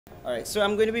All right, so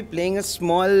I'm going to be playing a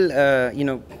small,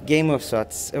 game of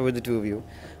sorts with the two of you.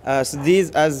 So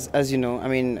these, as you know,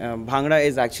 Bhangra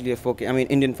is actually a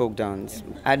Indian folk dance.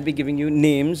 I'd be giving you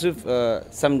names of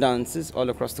some dances all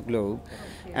across the globe,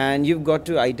 and you've got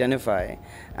to identify,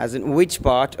 as in which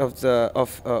part of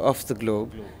the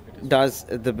globe does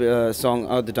the song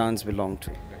or the dance belong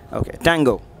to. Okay,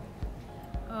 tango.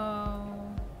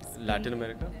 Latin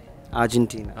America?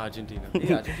 Argentina. Argentina.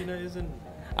 Yeah, Argentina is in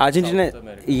Argentina, South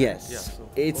America. yes. Yeah, so,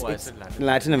 it's I it's said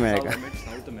Latin America.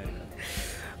 South America.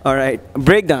 All right,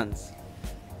 breakdance.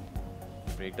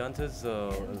 Breakdance is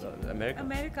America.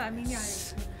 America, I mean, yeah.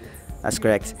 That's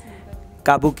correct.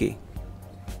 Kabuki.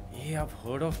 Yeah, I've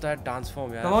heard of that dance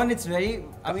form. Yeah. Come on, it's very.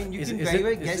 I mean, you can very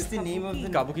well guess the name of the.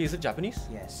 Kabuki, is it Japanese?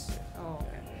 Yes. Oh,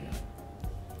 okay.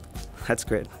 That's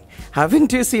great.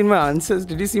 Haven't you seen my answers?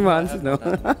 Did you see my answers? No.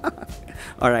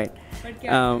 All right.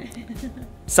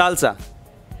 Salsa.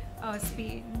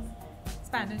 Spain.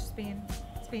 Spanish, Spain.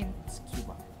 It's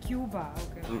Cuba. Cuba,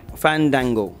 okay.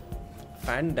 Fandango.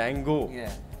 Fandango.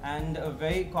 Yeah. And a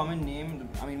very common name,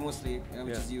 mostly,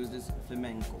 which is used is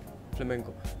flamenco.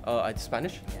 Flamenco.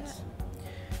 Spanish? Yes.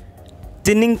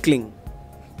 Tinninkling.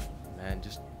 Man,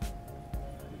 just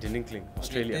Tinninkling.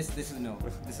 Australia. Okay, this is no.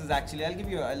 This is actually. I'll give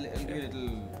you a little.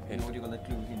 What do you call that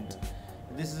clue hint?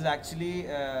 This is actually.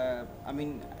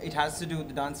 It has to do.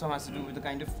 The dance form has to do with the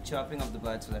kind of chirping of the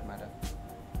birds, for that matter.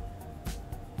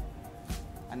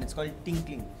 And it's called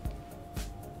tinkling.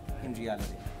 In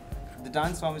reality, the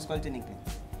dance form is called tinninkling.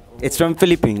 Oh. It's from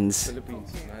Philippines.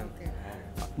 Philippines, man. Okay.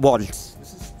 Waltz.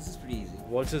 This is pretty easy.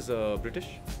 Waltz is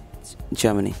British?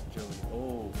 Germany. Germany.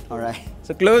 Oh. All right.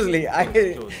 So closely.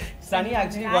 Close. Sunny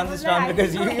actually won this round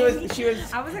because she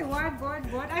was. I was like, what?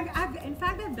 In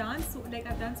fact, I've danced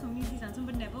I've done so many of these dances,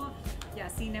 but never. Yeah,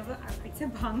 see, never.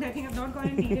 Except Bhangra, I think I've not gone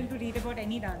in detail to read about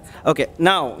any dance. Okay,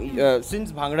 now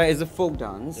since Bhangra is a folk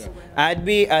dance, I'd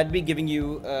be giving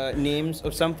you names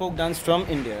of some folk dance from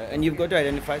India, and you've got to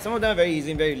identify. Some of them are very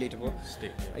easy and very relatable.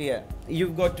 Yeah,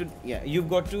 you've got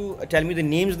to tell me the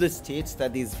names of the states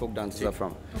that these folk dances are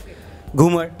from. Okay.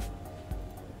 Ghumar.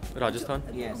 Rajasthan?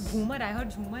 Yes. Ghumar, I heard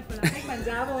Jhumar. Like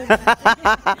Punjab or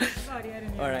sorry, I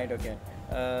didn't hear. All right. Okay.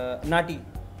 Nati.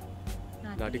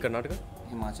 Nati, Karnataka?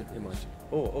 Himachal.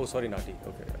 Oh, sorry, Nati.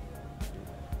 Okay.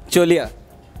 Cholia.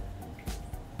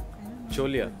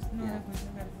 Cholia. No, Yeah.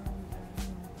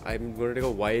 I'm going to take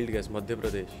a wild guess. Madhya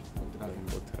Pradesh.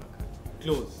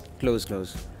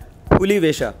 Close. Huli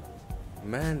Vesha.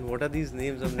 Man, what are these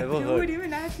names? I've never Dude, heard.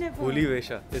 even I've never. Holi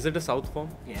Vesha. Is it a south form?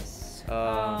 Yes.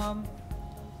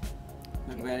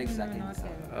 No, Where exactly? not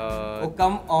Kerala. Oh,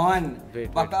 come on.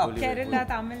 Wait, Buck up. Holi Kerala,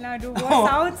 Tamil Nadu,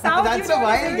 Oh, South. that's a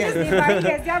wild guess. Wild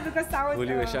guess, yeah, because South. Holi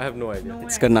Vesha, I have no idea.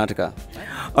 It's Karnataka.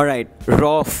 All right.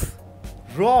 Rof.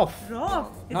 Rof. Rough.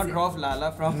 Not Rof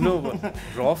Lala from. No, but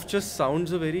Rof just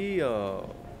sounds a very.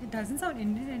 It doesn't sound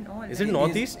Indian at all. Is it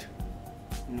northeast?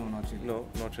 No, not really. No,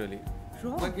 not really.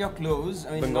 Rough? But you're close.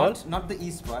 Bengal? Not the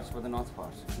east part, but the north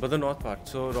part. But the north part.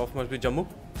 So Rof must be Jammu?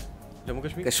 Jammu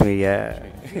Kashmir? Kashmir, yeah.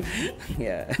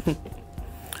 Yeah.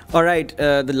 All right,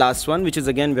 the last one, which is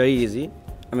again very easy.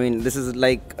 This is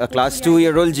like a class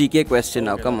 2-year-old GK question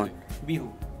now. Come on.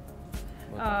 Bihu.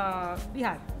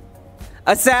 Bihar.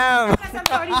 Assam.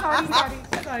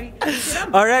 Sorry.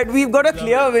 All right, we've got a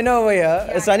clear winner over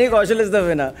here. Sunny Kaushal is the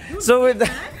winner. So with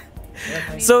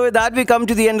that, we come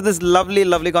to the end of this lovely,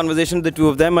 lovely conversation with the two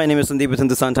of them. My name is Sandeep with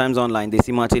Hindustan Times Online,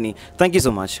 Desimartini. Thank you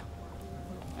so much.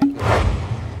 Thank you.